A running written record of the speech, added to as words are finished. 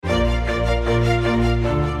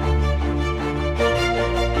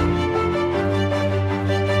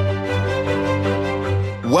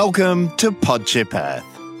Welcome to Podship Earth.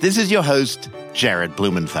 This is your host, Jared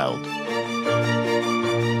Blumenfeld.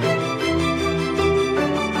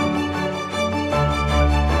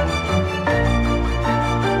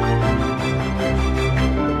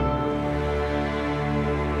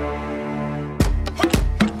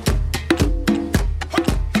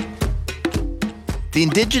 The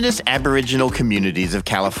indigenous Aboriginal communities of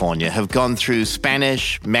California have gone through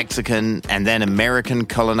Spanish, Mexican, and then American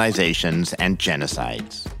colonizations and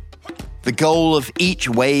genocides. The goal of each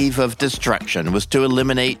wave of destruction was to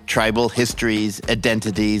eliminate tribal histories,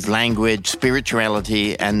 identities, language,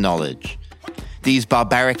 spirituality, and knowledge. These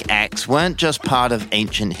barbaric acts weren't just part of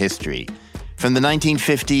ancient history. From the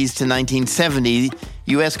 1950s to 1970,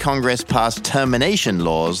 U.S. Congress passed termination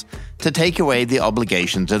laws to take away the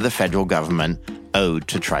obligations of the federal government owed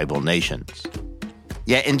to tribal nations.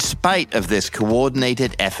 Yet in spite of this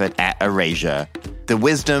coordinated effort at erasure, the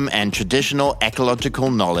wisdom and traditional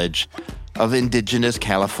ecological knowledge of indigenous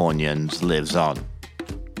Californians lives on.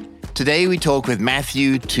 Today we talk with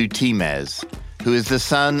Matthew Tutimez, who is the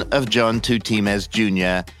son of John Tutimez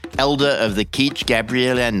Jr., elder of the Kizh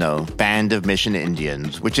Gabrielino Band of Mission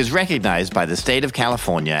Indians, which is recognized by the state of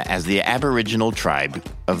California as the Aboriginal tribe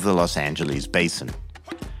of the Los Angeles Basin.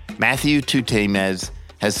 Matthew Tutimez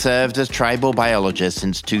has served as tribal biologist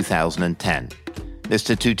since 2010.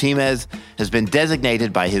 Mr. Tutimez has been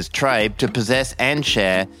designated by his tribe to possess and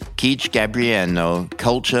share Kizh Gabrielino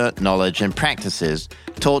culture, knowledge, and practices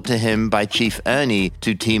taught to him by Chief Ernie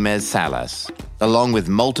Tutimez Salas, along with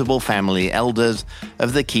multiple family elders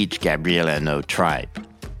of the Kizh Gabrielino tribe.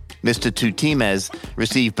 Mr. Tutimez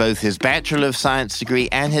received both his Bachelor of Science degree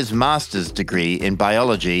and his Master's degree in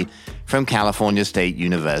biology from California State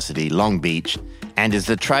University, Long Beach, and is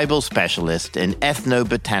the tribal specialist in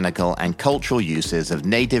ethnobotanical and cultural uses of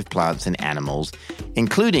native plants and animals,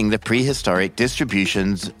 including the prehistoric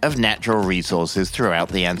distributions of natural resources throughout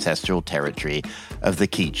the ancestral territory of the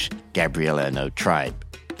Kizh Gabrielino tribe.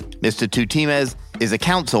 Mr. Tutimez is a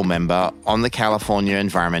council member on the California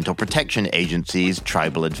Environmental Protection Agency's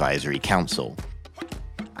Tribal Advisory Council.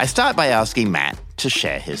 I start by asking Matt to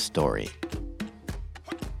share his story.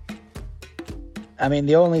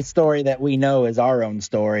 The only story that we know is our own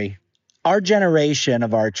story. Our generation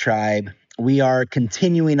of our tribe, we are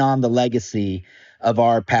continuing on the legacy of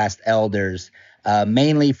our past elders.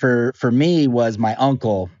 Mainly for me was my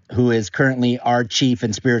uncle, who is currently our chief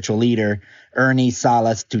and spiritual leader, Ernie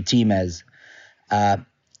Salas Tutimez.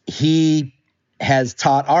 He has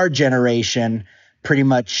taught our generation pretty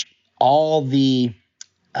much all the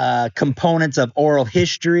components of oral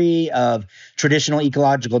history, of traditional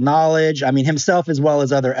ecological knowledge. Himself as well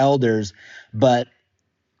as other elders. But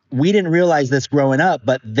we didn't realize this growing up,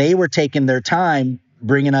 but they were taking their time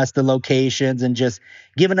bringing us the locations and just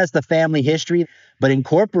giving us the family history. But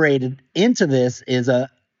incorporated into this is a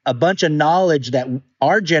bunch of knowledge that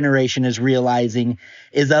our generation is realizing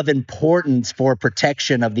is of importance for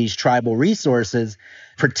protection of these tribal resources,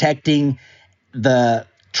 protecting the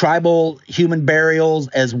tribal human burials,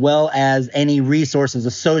 as well as any resources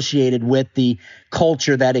associated with the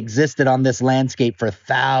culture that existed on this landscape for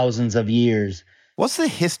thousands of years. What's the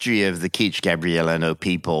history of the Kizh Gabrielino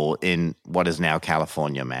people in what is now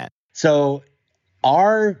California, Matt? So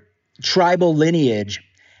our tribal lineage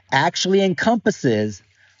actually encompasses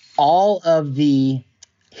all of the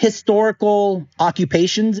historical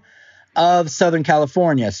occupations of Southern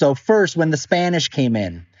California. So first, when the Spanish came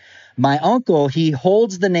in, my uncle, he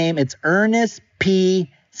holds the name, it's Ernest P.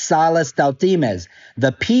 Salas Tutimez.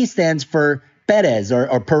 The P stands for Perez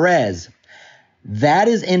or Perez. That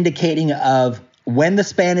is indicating of when the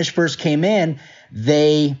Spanish first came in,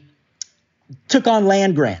 they took on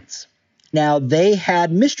land grants. Now, they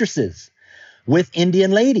had mistresses with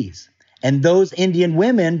Indian ladies, and those Indian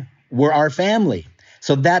women were our family.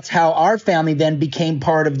 So that's how our family then became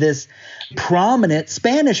part of this prominent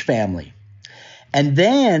Spanish family. And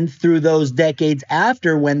then through those decades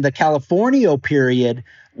after, when the Californio period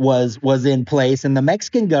was in place and the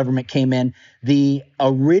Mexican government came in, the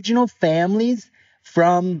original families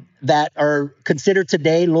from that are considered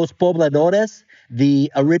today Los Pobladores,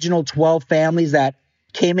 the original 12 families that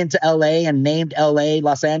came into LA and named LA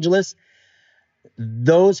Los Angeles,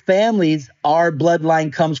 those families, our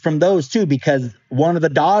bloodline comes from those too, because one of the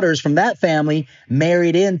daughters from that family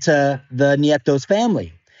married into the Nietos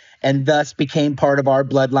family, and thus became part of our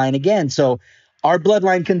bloodline again. So our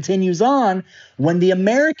bloodline continues on. When the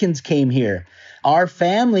Americans came here, our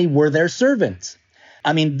family were their servants.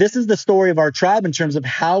 This is the story of our tribe in terms of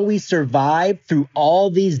how we survived through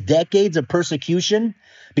all these decades of persecution,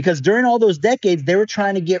 because during all those decades, they were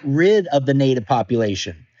trying to get rid of the native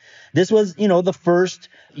population. This was, the first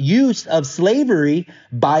use of slavery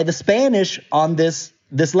by the Spanish on this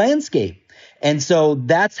landscape. And so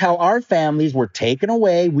that's how our families were taken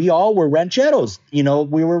away. We all were rancheros. We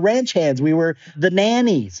were ranch hands. We were the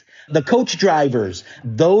nannies, the coach drivers.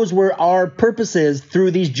 Those were our purposes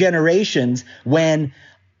through these generations when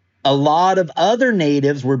a lot of other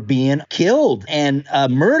natives were being killed and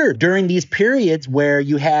murdered during these periods where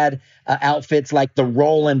you had outfits like the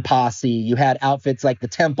Roland Posse, you had outfits like the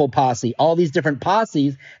Temple Posse, all these different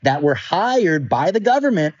posses that were hired by the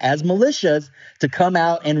government as militias to come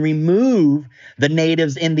out and remove the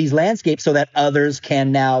natives in these landscapes so that others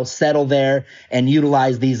can now settle there and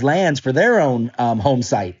utilize these lands for their own home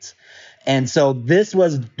sites. And so this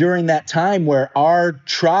was during that time where our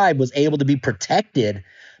tribe was able to be protected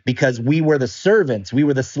because we were the servants, we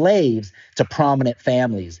were the slaves to prominent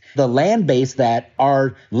families. The land base that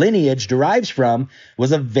our lineage derives from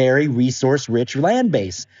was a very resource-rich land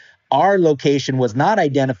base. Our location was not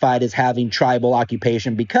identified as having tribal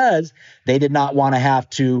occupation because they did not want to have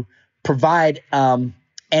to provide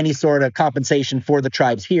any sort of compensation for the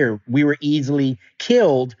tribes here. We were easily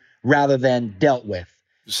killed rather than dealt with.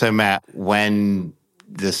 So, Matt, when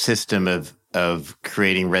the system of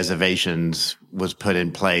creating reservations was put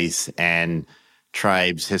in place and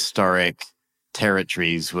tribes' historic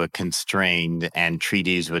territories were constrained and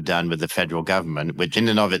treaties were done with the federal government, which in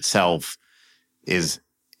and of itself is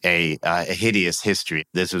a hideous history.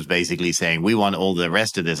 This was basically saying, we want all the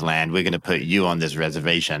rest of this land. We're going to put you on this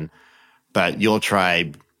reservation. But your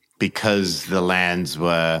tribe, because the lands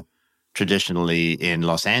were traditionally in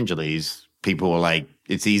Los Angeles, people were like,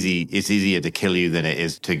 it's easier to kill you than it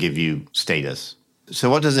is to give you status. So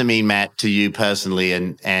what does it mean, Matt, to you personally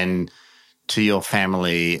and to your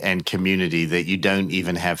family and community that you don't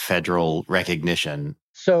even have federal recognition?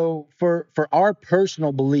 So for our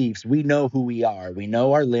personal beliefs, we know who we are. We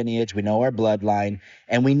know our lineage, we know our bloodline,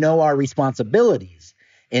 and we know our responsibilities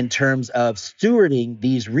in terms of stewarding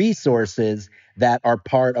these resources that are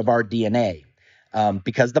part of our DNA.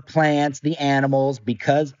 Because the plants, the animals,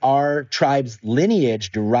 because our tribe's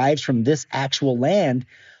lineage derives from this actual land,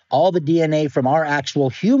 all the DNA from our actual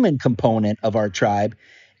human component of our tribe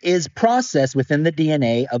is processed within the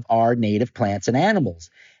DNA of our native plants and animals.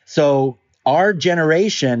 So our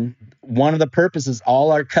generation, one of the purposes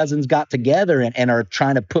all our cousins got together and are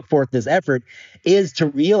trying to put forth this effort is to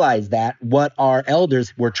realize that what our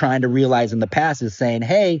elders were trying to realize in the past is saying,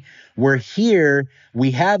 hey, we're here,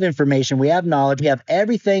 we have information, we have knowledge, we have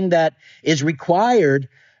everything that is required.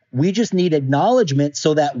 We just need acknowledgement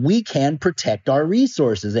so that we can protect our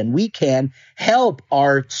resources and we can help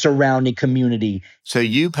our surrounding community. So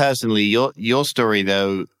you personally, your story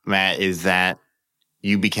though, Matt, is that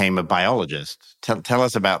you became a biologist. Tell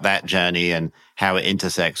us about that journey and how it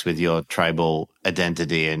intersects with your tribal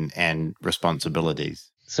identity and responsibilities.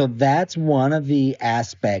 So that's one of the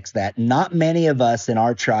aspects that not many of us in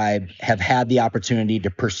our tribe have had the opportunity to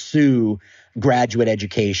pursue graduate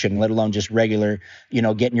education, let alone just regular,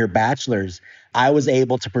 getting your bachelor's. I was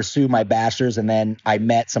able to pursue my bachelor's, and then I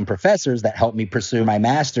met some professors that helped me pursue my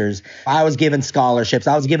master's. I was given scholarships.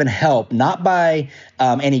 I was given help, not by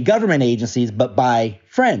any government agencies, but by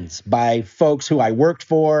friends, by folks who I worked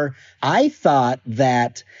for. I thought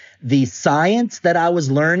that the science that I was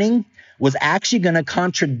learning was actually going to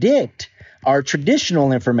contradict our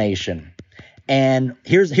traditional information. And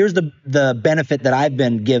here's the benefit that I've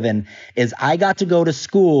been given is I got to go to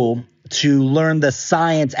school to learn the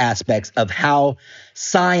science aspects of how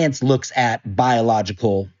science looks at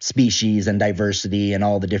biological species and diversity and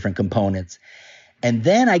all the different components. And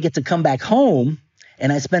then I get to come back home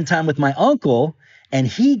and I spend time with my uncle, and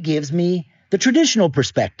he gives me the traditional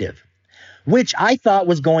perspective, which I thought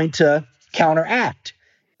was going to counteract.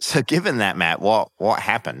 So given that, Matt, what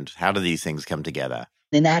happened? How do these things come together?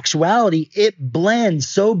 In actuality, it blends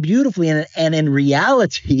so beautifully. And in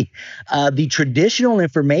reality, the traditional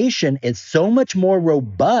information is so much more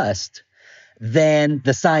robust than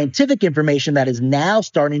the scientific information that is now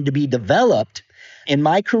starting to be developed. In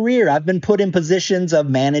my career, I've been put in positions of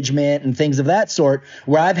management and things of that sort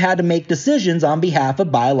where I've had to make decisions on behalf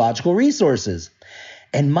of biological resources.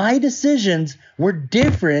 And my decisions were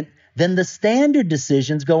different than the standard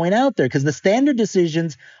decisions going out there, because the standard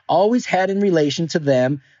decisions always had in relation to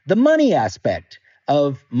them the money aspect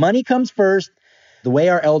of money comes first. The way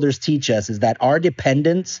our elders teach us is that our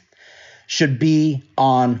dependence should be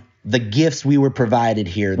on the gifts we were provided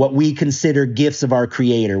here, what we consider gifts of our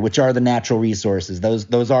creator, which are the natural resources.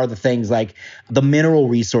 Those are the things like the mineral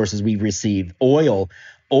resources we've received, oil,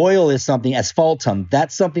 oil is something, asphaltum,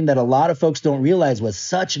 that's something that a lot of folks don't realize was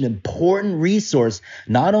such an important resource,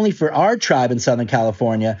 not only for our tribe in Southern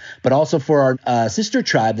California, but also for our sister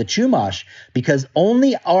tribe, the Chumash, because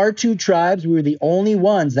only our two tribes, we were the only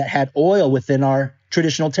ones that had oil within our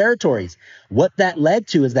traditional territories. What that led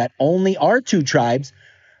to is that only our two tribes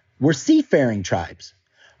were seafaring tribes.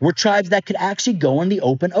 Were tribes that could actually go in the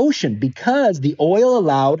open ocean because the oil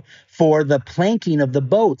allowed for the planking of the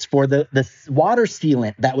boats, for the water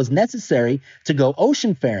sealant that was necessary to go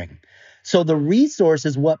ocean faring. So the resource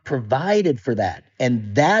is what provided for that.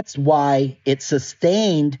 And that's why it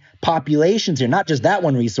sustained populations here. Not just that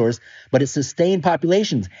one resource, but it sustained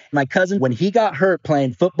populations. My cousin, when he got hurt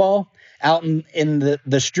playing football out in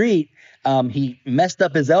the street, he messed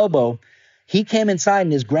up his elbow. He came inside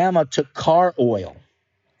and his grandma took car oil.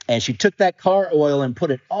 And she took that car oil and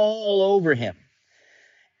put it all over him.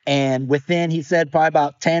 And within, he said, probably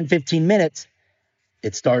about 10, 15 minutes,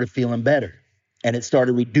 it started feeling better. And it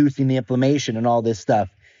started reducing the inflammation and all this stuff.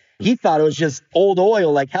 He thought it was just old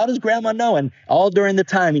oil. Like, how does grandma know? And all during the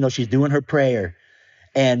time, she's doing her prayer.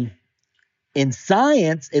 And in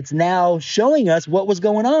science, it's now showing us what was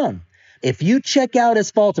going on. If you check out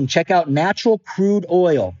asphaltum, check out natural crude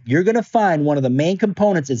oil, you're going to find one of the main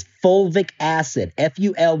components is fulvic acid,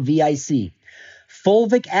 Fulvic.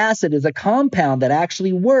 Fulvic acid is a compound that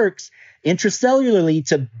actually works intracellularly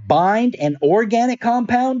to bind an organic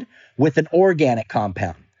compound with an organic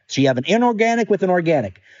compound. So you have an inorganic with an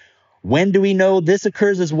organic. When do we know this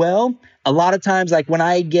occurs as well? A lot of times, like when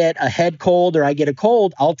I get a head cold or I get a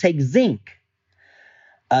cold, I'll take zinc.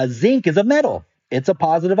 Zinc is a metal. It's a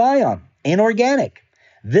positive ion. Inorganic.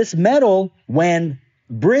 This metal, when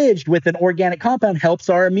bridged with an organic compound, helps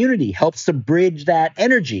our immunity, helps to bridge that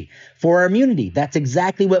energy for our immunity. That's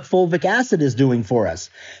exactly what fulvic acid is doing for us.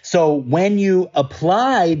 So when you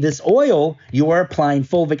apply this oil, you are applying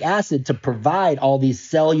fulvic acid to provide all these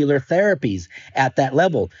cellular therapies at that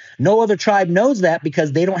level. No other tribe knows that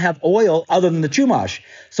because they don't have oil other than the Chumash.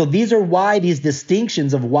 So these are why these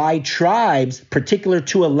distinctions of why tribes, particular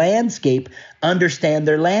to a landscape, understand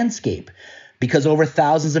their landscape. Because over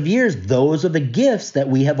thousands of years, those are the gifts that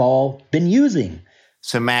we have all been using.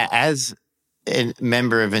 So Matt, as a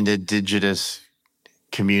member of an indigenous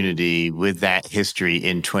community with that history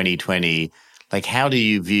in 2020, like how do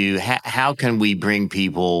you view, how can we bring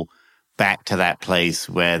people back to that place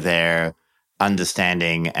where they're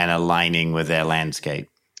understanding and aligning with their landscape?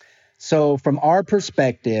 So from our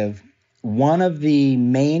perspective, one of the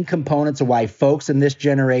main components of why folks in this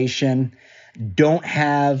generation don't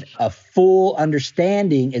have a full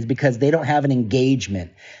understanding is because they don't have an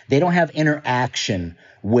engagement. They don't have interaction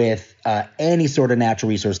with any sort of natural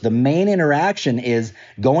resource. The main interaction is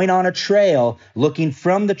going on a trail, looking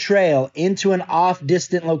from the trail into an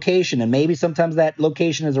off-distant location. And maybe sometimes that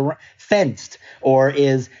location is fenced or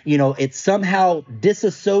is, it's somehow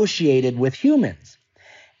disassociated with humans.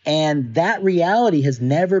 And that reality has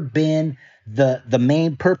never been the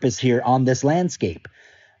main purpose here on this landscape.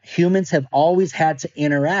 Humans have always had to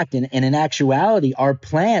interact. And in actuality, our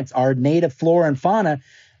plants, our native flora and fauna,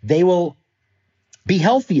 they will be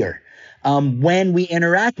healthier when we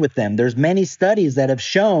interact with them. There's many studies that have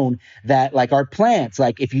shown that like our plants,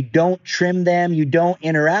 like if you don't trim them, you don't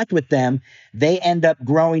interact with them, they end up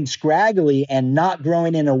growing scraggly and not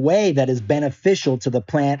growing in a way that is beneficial to the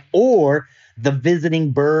plant or the visiting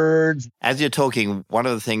birds. As you're talking, one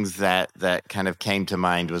of the things that kind of came to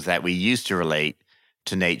mind was that we used to relate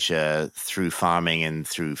to nature through farming and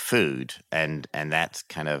through food, and that's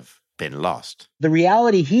kind of been lost. The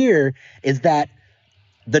reality here is that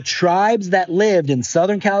the tribes that lived in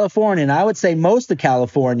Southern California, and I would say most of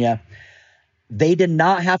California, they did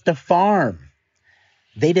not have to farm.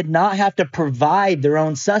 They did not have to provide their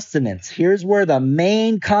own sustenance. Here's where the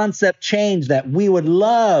main concept changed that we would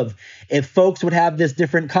love if folks would have this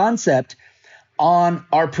different concept on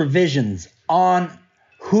our provisions, on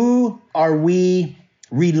who are we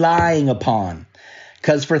relying upon.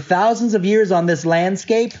 Because for thousands of years on this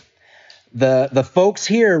landscape, the folks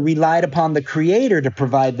here relied upon the Creator to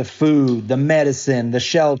provide the food, the medicine, the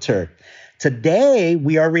shelter. Today,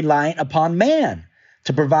 we are reliant upon man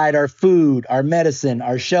to provide our food, our medicine,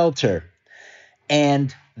 our shelter.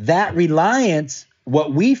 And that reliance,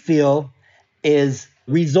 what we feel, is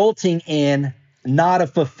resulting in not a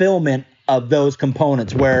fulfillment of those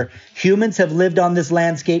components, where humans have lived on this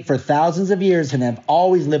landscape for thousands of years and have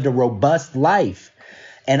always lived a robust life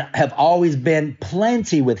and have always been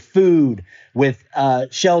plenty with food, with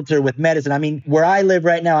shelter, with medicine. I mean, where I live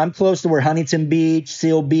right now, I'm close to where Huntington Beach,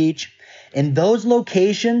 Seal Beach, in those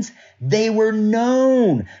locations, they were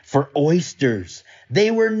known for oysters. They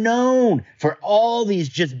were known for all these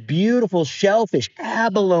just beautiful shellfish,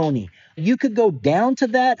 abalone. You could go down to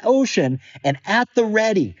that ocean and at the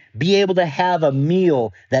ready be able to have a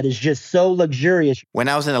meal that is just so luxurious. When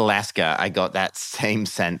I was in Alaska, I got that same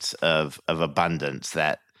sense of abundance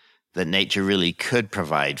that nature really could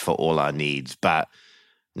provide for all our needs. But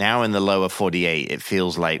now in the lower 48, it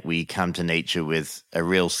feels like we come to nature with a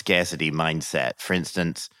real scarcity mindset. For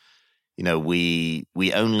instance, we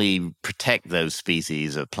only protect those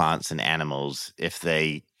species of plants and animals if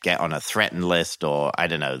they get on a threatened list, or I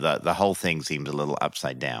don't know, the whole thing seems a little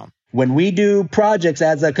upside down. When we do projects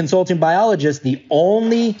as a consulting biologist, the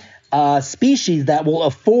only species that will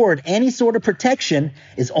afford any sort of protection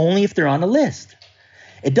is only if they're on a list.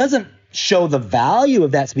 It doesn't show the value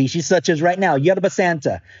of that species, such as right now, Yerba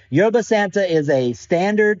Santa. Yerba Santa is a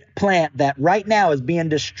standard plant that right now is being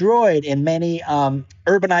destroyed in many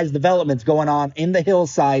urbanized developments going on in the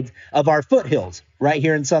hillsides of our foothills right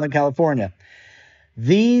here in Southern California.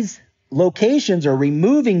 These locations are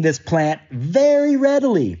removing this plant very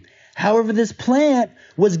readily. However, this plant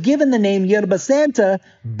was given the name Yerba Santa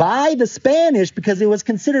by the Spanish because it was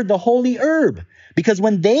considered the holy herb. Because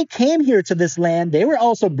when they came here to this land, they were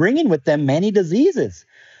also bringing with them many diseases,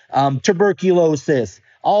 tuberculosis,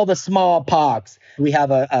 all the smallpox. We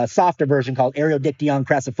have a softer version called Aerodictyon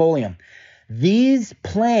crassifolium. These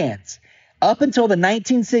plants, up until the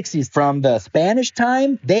 1960s, from the Spanish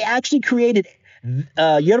time, they actually created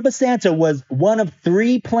Yerba Santa was one of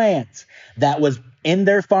 3 plants that was in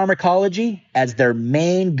their pharmacology as their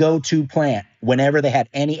main go-to plant whenever they had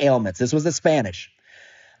any ailments. This was the Spanish.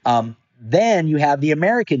 Then you have the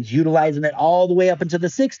Americans utilizing it all the way up into the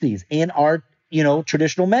 60s in our,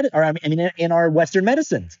 traditional in our Western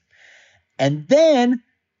medicines. And then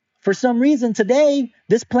for some reason today,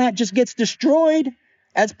 this plant just gets destroyed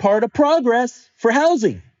as part of progress for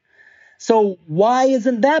housing. So why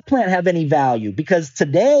isn't that plant have any value? Because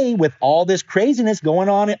today, with all this craziness going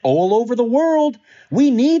on all over the world,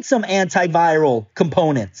 we need some antiviral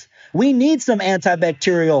components. We need some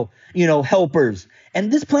antibacterial, helpers. And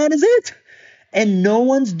this plant is it. And no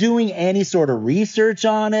one's doing any sort of research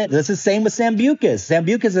on it. This is the same with Sambucus.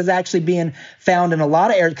 Sambucus is actually being found in a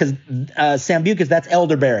lot of areas because Sambucus, that's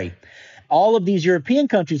elderberry. All of these European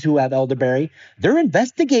countries who have elderberry, they're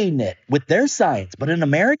investigating it with their science. But in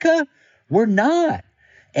America, we're not.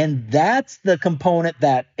 And that's the component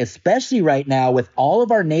that, especially right now, with all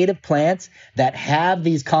of our native plants that have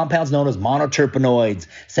these compounds known as monoterpenoids,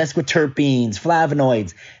 sesquiterpenes,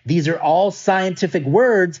 flavonoids, these are all scientific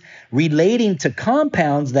words relating to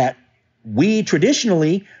compounds that we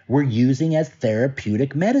traditionally were using as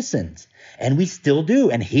therapeutic medicines. And we still do.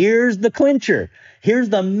 And here's the clincher. Here's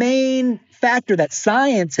the main factor that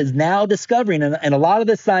science is now discovering, and a lot of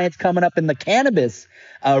this science coming up in the cannabis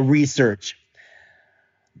research.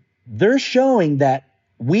 They're showing that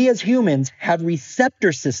we as humans have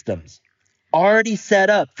receptor systems already set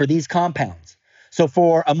up for these compounds. So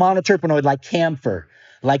for a monoterpenoid like camphor,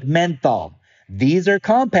 like menthol, these are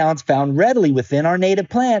compounds found readily within our native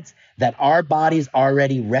plants that our bodies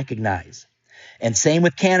already recognize. And same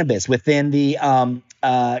with cannabis within the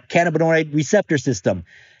cannabinoid receptor system.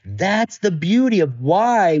 That's the beauty of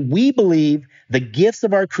why we believe the gifts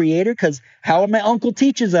of our Creator, because how my uncle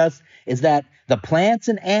teaches us is that the plants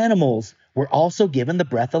and animals were also given the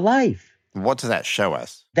breath of life. What does that show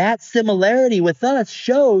us? That similarity with us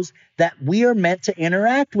shows that we are meant to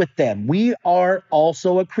interact with them. We are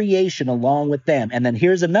also a creation along with them. And then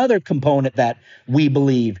here's another component that we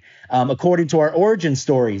believe, according to our origin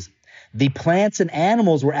stories. The plants and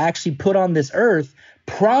animals were actually put on this earth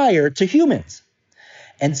prior to humans.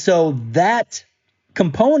 And so that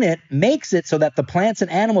component makes it so that the plants and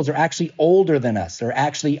animals are actually older than us. They're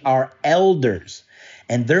actually our elders,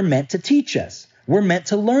 and they're meant to teach us. We're meant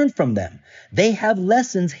to learn from them. They have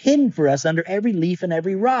lessons hidden for us under every leaf and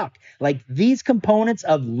every rock. Like these components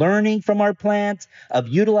of learning from our plants, of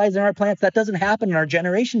utilizing our plants, that doesn't happen in our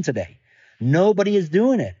generation today. Nobody is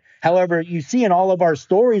doing it. However, you see in all of our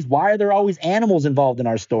stories, why are there always animals involved in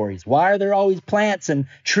our stories? Why are there always plants and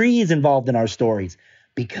trees involved in our stories?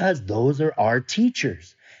 Because those are our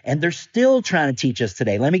teachers, and they're still trying to teach us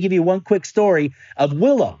today. Let me give you one quick story of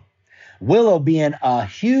willow. Willow being a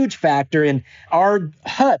huge factor in our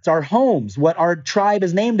huts, our homes, what our tribe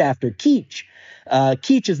is named after, Keech.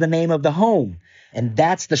 Keech is the name of the home, and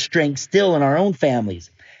that's the strength still in our own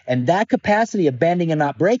families. And that capacity of bending and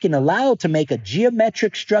not breaking allowed to make a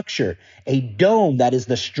geometric structure, a dome that is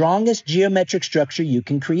the strongest geometric structure you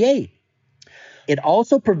can create. It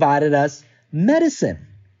also provided us medicine.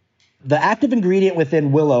 The active ingredient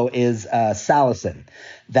within willow is salicin.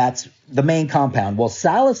 That's the main compound. Well,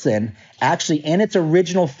 salicin actually in its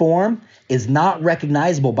original form is not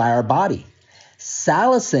recognizable by our body.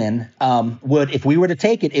 Salicin would, if we were to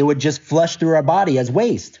take it, it would just flush through our body as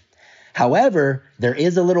waste. However, there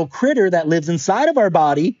is a little critter that lives inside of our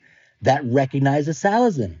body that recognizes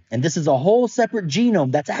salicin. And this is a whole separate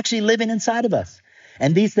genome that's actually living inside of us.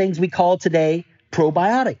 And these things we call today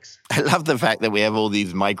probiotics. I love the fact that we have all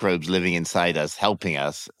these microbes living inside us, helping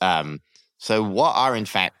us. So what are, in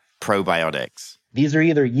fact, probiotics? These are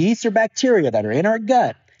either yeast or bacteria that are in our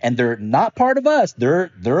gut, and they're not part of us. They're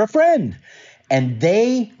a friend. And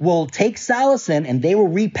they will take salicin and they will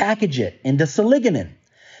repackage it into saligonin.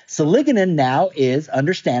 Saligonin now is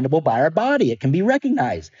understandable by our body. It can be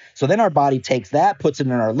recognized. So then our body takes that, puts it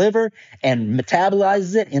in our liver, and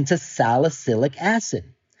metabolizes it into salicylic acid.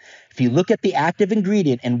 If you look at the active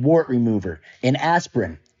ingredient in wart remover, in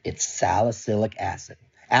aspirin, it's salicylic acid.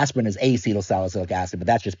 Aspirin is acetylsalicylic acid, but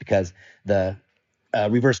that's just because the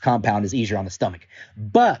reverse compound is easier on the stomach.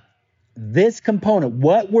 But this component,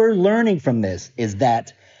 what we're learning from this is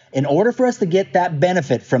that in order for us to get that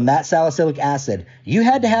benefit from that salicylic acid, you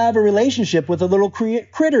had to have a relationship with a little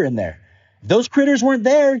critter in there. If those critters weren't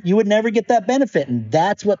there, you would never get that benefit. And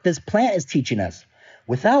that's what this plant is teaching us.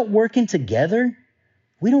 Without working together,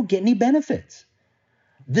 we don't get any benefits.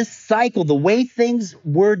 This cycle, the way things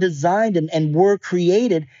were designed and were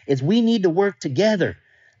created, is we need to work together.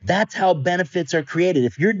 That's how benefits are created.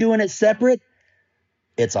 If you're doing it separate,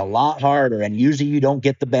 it's a lot harder, and usually you don't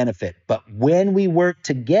get the benefit. But when we work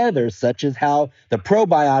together, such as how the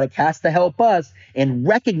probiotic has to help us in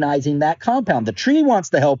recognizing that compound. The tree wants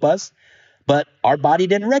to help us, but our body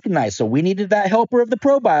didn't recognize. So we needed that helper of the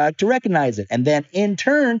probiotic to recognize it. And then in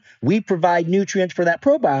turn, we provide nutrients for that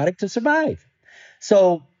probiotic to survive.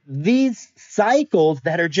 So these cycles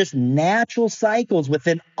that are just natural cycles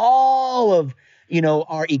within all of,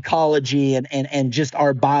 our ecology and just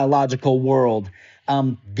our biological world,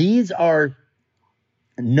 these are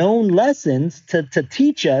known lessons to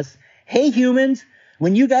teach us, hey, humans,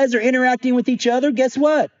 when you guys are interacting with each other, guess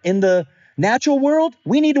what? In the natural world,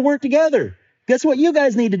 we need to work together. Guess what you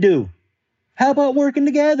guys need to do? How about working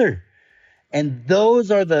together? And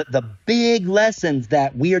those are the big lessons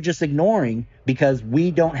that we are just ignoring because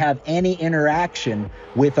we don't have any interaction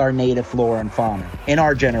with our native flora and fauna in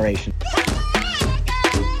our generation.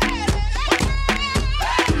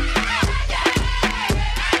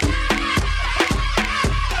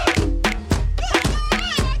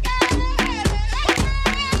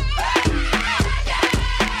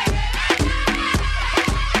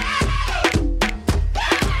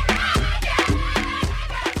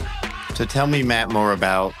 So tell me, Matt, more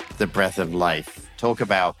about the breath of life. Talk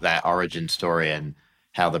about that origin story and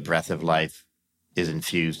how the breath of life is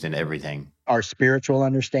infused in everything. Our spiritual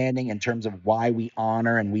understanding in terms of why we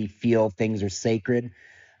honor and we feel things are sacred.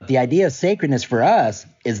 The idea of sacredness for us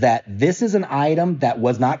is that this is an item that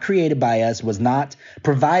was not created by us, was not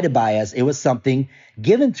provided by us. It was something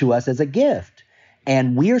given to us as a gift.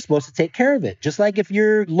 And we are supposed to take care of it. Just like if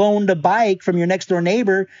you're loaned a bike from your next door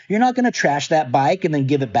neighbor, you're not going to trash that bike and then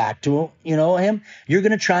give it back to him. You're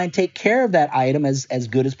going to try and take care of that item as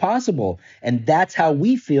good as possible. And that's how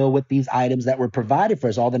we feel with these items that were provided for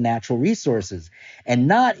us, all the natural resources. And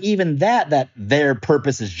not even that their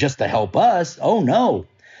purpose is just to help us. Oh, no.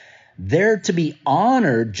 They're to be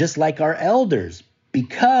honored just like our elders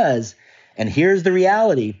because, and here's the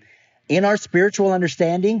reality, in our spiritual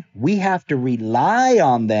understanding, we have to rely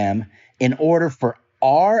on them in order for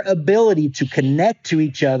our ability to connect to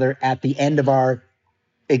each other at the end of our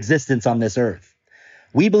existence on this earth.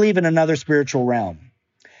 We believe in another spiritual realm.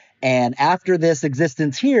 And after this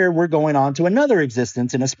existence here, we're going on to another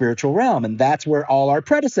existence in a spiritual realm. And that's where all our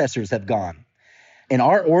predecessors have gone. In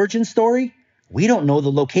our origin story, we don't know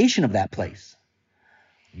the location of that place.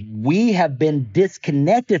 We have been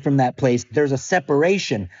disconnected from that place. There's a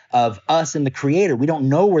separation of us and the creator. We don't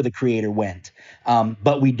know where the creator went.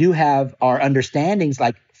 But we do have our understandings,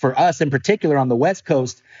 like for us in particular on the West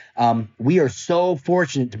Coast, we are so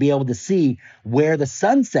fortunate to be able to see where the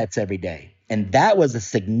sun sets every day. And that was a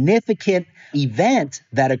significant event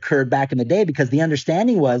that occurred back in the day because the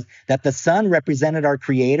understanding was that the sun represented our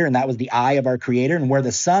creator and that was the eye of our creator. And where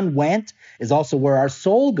the sun went is also where our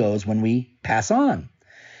soul goes when we pass on.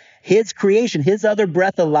 His creation, his other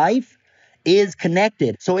breath of life is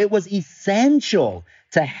connected. So it was essential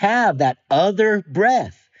to have that other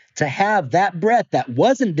breath to have that breath that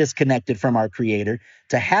wasn't disconnected from our creator,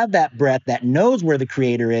 to have that breath that knows where the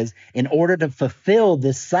creator is in order to fulfill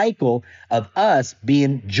this cycle of us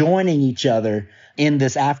joining each other in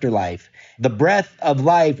this afterlife. The breath of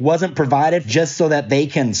life wasn't provided just so that they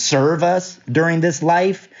can serve us during this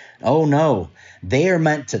life. Oh no, they are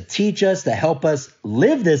meant to teach us, to help us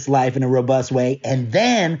live this life in a robust way, and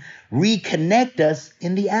then reconnect us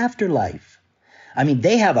in the afterlife. I mean,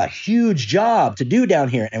 they have a huge job to do down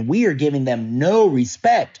here, and we are giving them no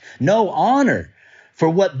respect, no honor for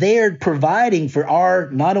what they're providing for our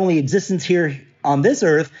not only existence here on this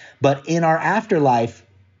earth, but in our afterlife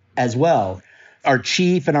as well. Our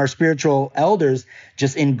chief and our spiritual elders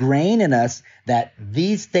just ingrain in us that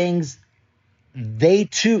these things,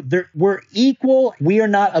 we're equal. We are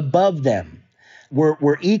not above them.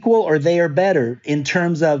 We're equal, or they are better in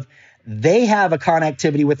terms of they have a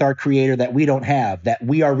connectivity with our creator that we don't have, that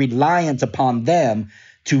we are reliant upon them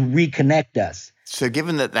to reconnect us. So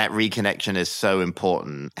given that reconnection is so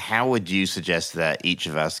important, how would you suggest that each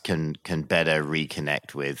of us can better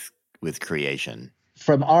reconnect with creation?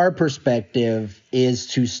 From our perspective is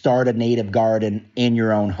to start a native garden in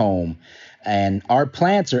your own home. And our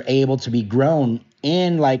plants are able to be grown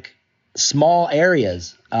in like small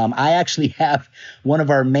areas. I actually have one of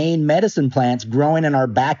our main medicine plants growing in our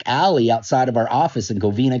back alley outside of our office in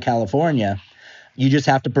Covina, California. You just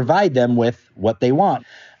have to provide them with what they want.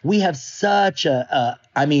 We have such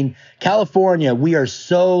California, we are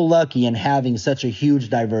so lucky in having such a huge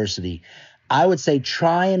diversity. I would say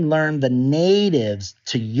try and learn the natives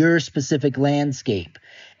to your specific landscape.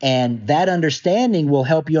 And that understanding will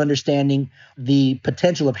help you understanding the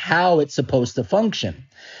potential of how it's supposed to function.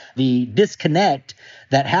 The disconnect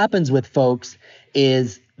that happens with folks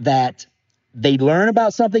is that they learn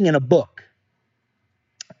about something in a book.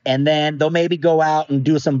 And then they'll maybe go out and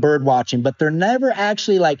do some bird watching, but they're never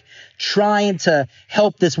actually like trying to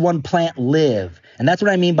help this one plant live. And that's what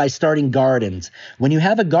I mean by starting gardens. When you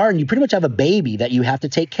have a garden, you pretty much have a baby that you have to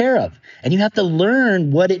take care of, and you have to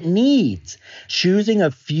learn what it needs. Choosing a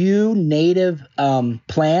few native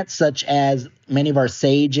plants, such as many of our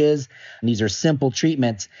sages, and these are simple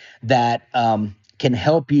treatments that can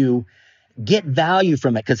help you get value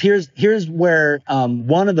from it. Because here's where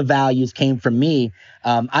one of the values came from me.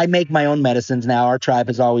 I make my own medicines now. Our tribe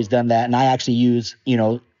has always done that. And I actually use,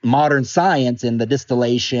 modern science in the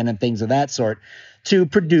distillation and things of that sort to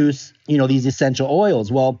produce, these essential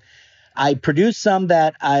oils. Well, I produced some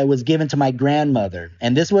that I was given to my grandmother.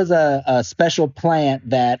 And this was a special plant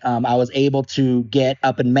that I was able to get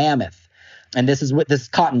up in Mammoth. And this is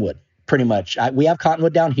cottonwood. Pretty much. We have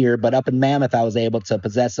cottonwood down here, but up in Mammoth, I was able to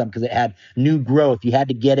possess some because it had new growth. You had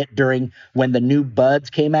to get it during when the new buds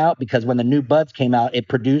came out, because when the new buds came out, it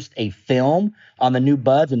produced a film on the new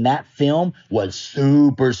buds, and that film was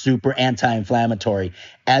super, super anti-inflammatory,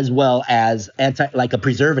 as well as like a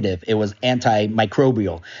preservative. It was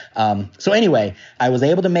antimicrobial. So anyway, I was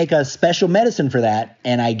able to make a special medicine for that,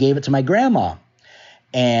 and I gave it to my grandma.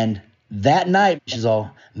 And that night, she's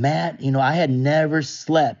all, Matt, I had never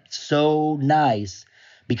slept so nice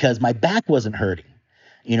because my back wasn't hurting,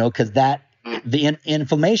 because the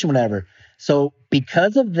inflammation, whatever. So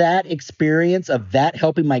because of that experience of that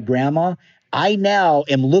helping my grandma, I now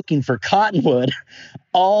am looking for cottonwood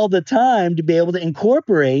all the time to be able to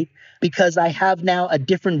incorporate, because I have now a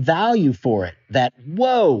different value for it. That,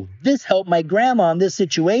 whoa, this helped my grandma in this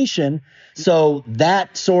situation. So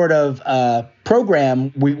that sort of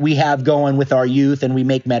program we have going with our youth, and we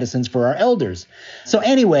make medicines for our elders. So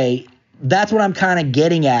anyway, that's what I'm kind of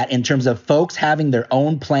getting at in terms of folks having their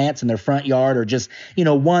own plants in their front yard, or just,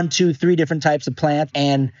 1, 2, 3 different types of plants,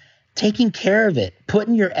 and taking care of it,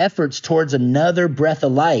 putting your efforts towards another breath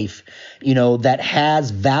of life, that has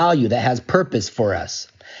value, that has purpose for us.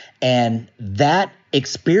 And that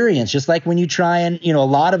experience, just like when you try and, a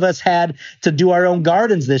lot of us had to do our own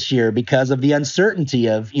gardens this year because of the uncertainty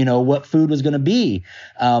of, what food was going to be.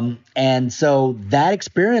 And so that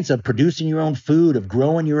experience of producing your own food, of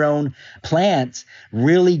growing your own plants,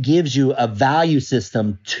 really gives you a value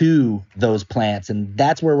system to those plants. And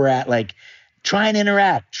that's where we're at. Like, try and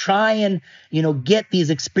interact, try and, get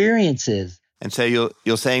these experiences. And so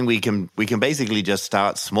you're saying we can basically just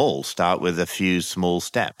start with a few small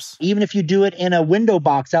steps. Even if you do it in a window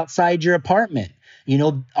box outside your apartment,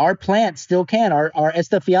 our plants still can. Our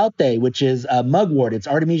Estafiate, which is mugwort, it's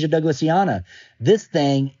Artemisia douglasiana. This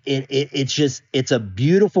thing, it's a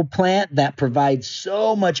beautiful plant that provides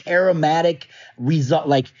so much aromatic result.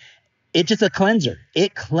 Like, it's just a cleanser.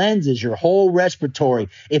 It cleanses your whole respiratory.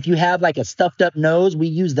 If you have like a stuffed up nose, we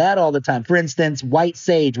use that all the time. For instance, white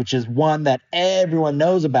sage, which is one that everyone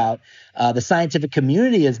knows about. The scientific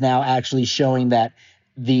community is now actually showing that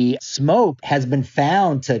the smoke has been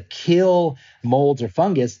found to kill molds or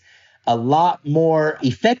fungus a lot more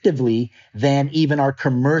effectively than even our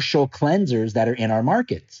commercial cleansers that are in our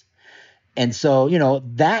markets. And so,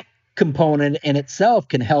 that component in itself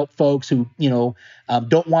can help folks who,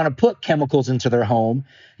 don't want to put chemicals into their home,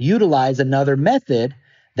 utilize another method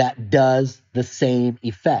that does the same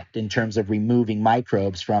effect in terms of removing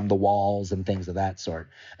microbes from the walls and things of that sort.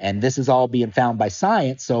 And this is all being found by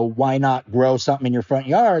science. So why not grow something in your front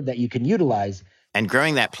yard that you can utilize? And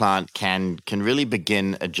growing that plant can really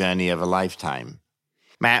begin a journey of a lifetime.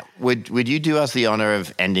 Matt, would you do us the honor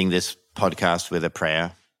of ending this podcast with a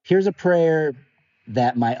prayer? Here's a prayer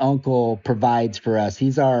that my uncle provides for us.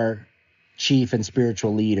 He's our chief and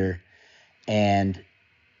spiritual leader. And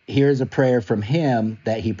here's a prayer from him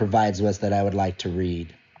that he provides us that I would like to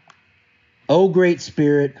read. O great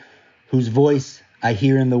Spirit, whose voice I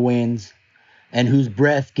hear in the winds, and whose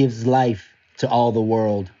breath gives life to all the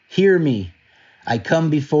world, hear me. I come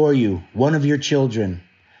before you, one of your children.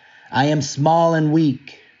 I am small and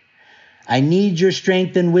weak. I need your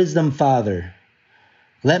strength and wisdom, Father.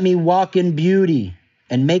 Let me walk in beauty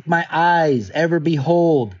and make my eyes ever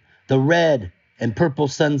behold the red and purple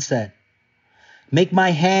sunset. Make my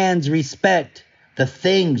hands respect the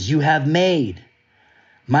things you have made,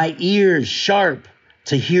 my ears sharp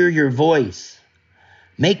to hear your voice.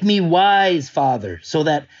 Make me wise, Father, so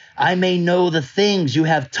that I may know the things you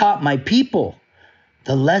have taught my people,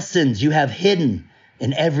 the lessons you have hidden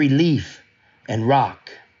in every leaf and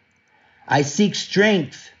rock. I seek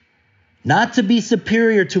strength, not to be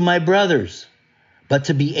superior to my brothers, but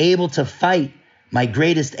to be able to fight my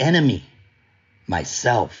greatest enemy,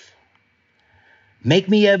 myself. Make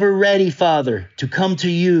me ever ready, Father, to come to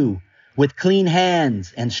you with clean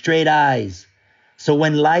hands and straight eyes, so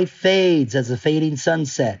when life fades as a fading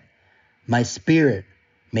sunset, my spirit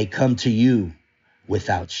may come to you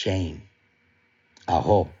without shame.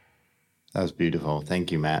 Aho. That was beautiful.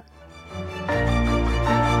 Thank you, Matt.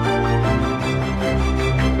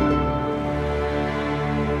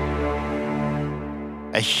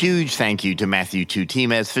 A huge thank you to Matthew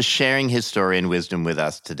Tuttimes for sharing his story and wisdom with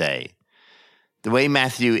us today. The way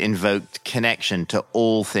Matthew invoked connection to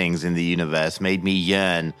all things in the universe made me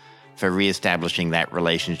yearn for reestablishing that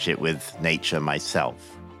relationship with nature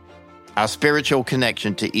myself. Our spiritual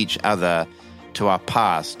connection to each other, to our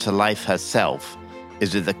past, to life herself,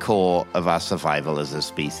 is at the core of our survival as a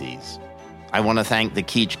species. I want to thank the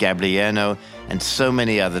Kizh Gabrielno and so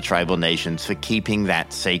many other tribal nations for keeping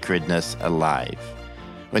that sacredness alive.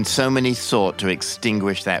 When so many sought to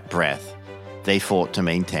extinguish that breath, they fought to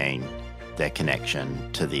maintain their connection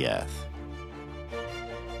to the earth.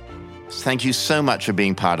 Thank you so much for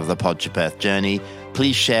being part of the Podship Earth journey.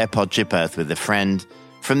 Please share Podship Earth with a friend.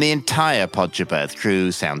 From the entire Podship Earth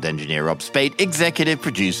crew, sound engineer Rob Spate, executive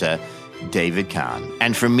producer David Kahn,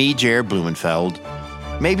 and from me, Jared Blumenfeld,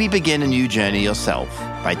 maybe begin a new journey yourself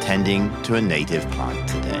by tending to a native plant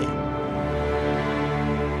today.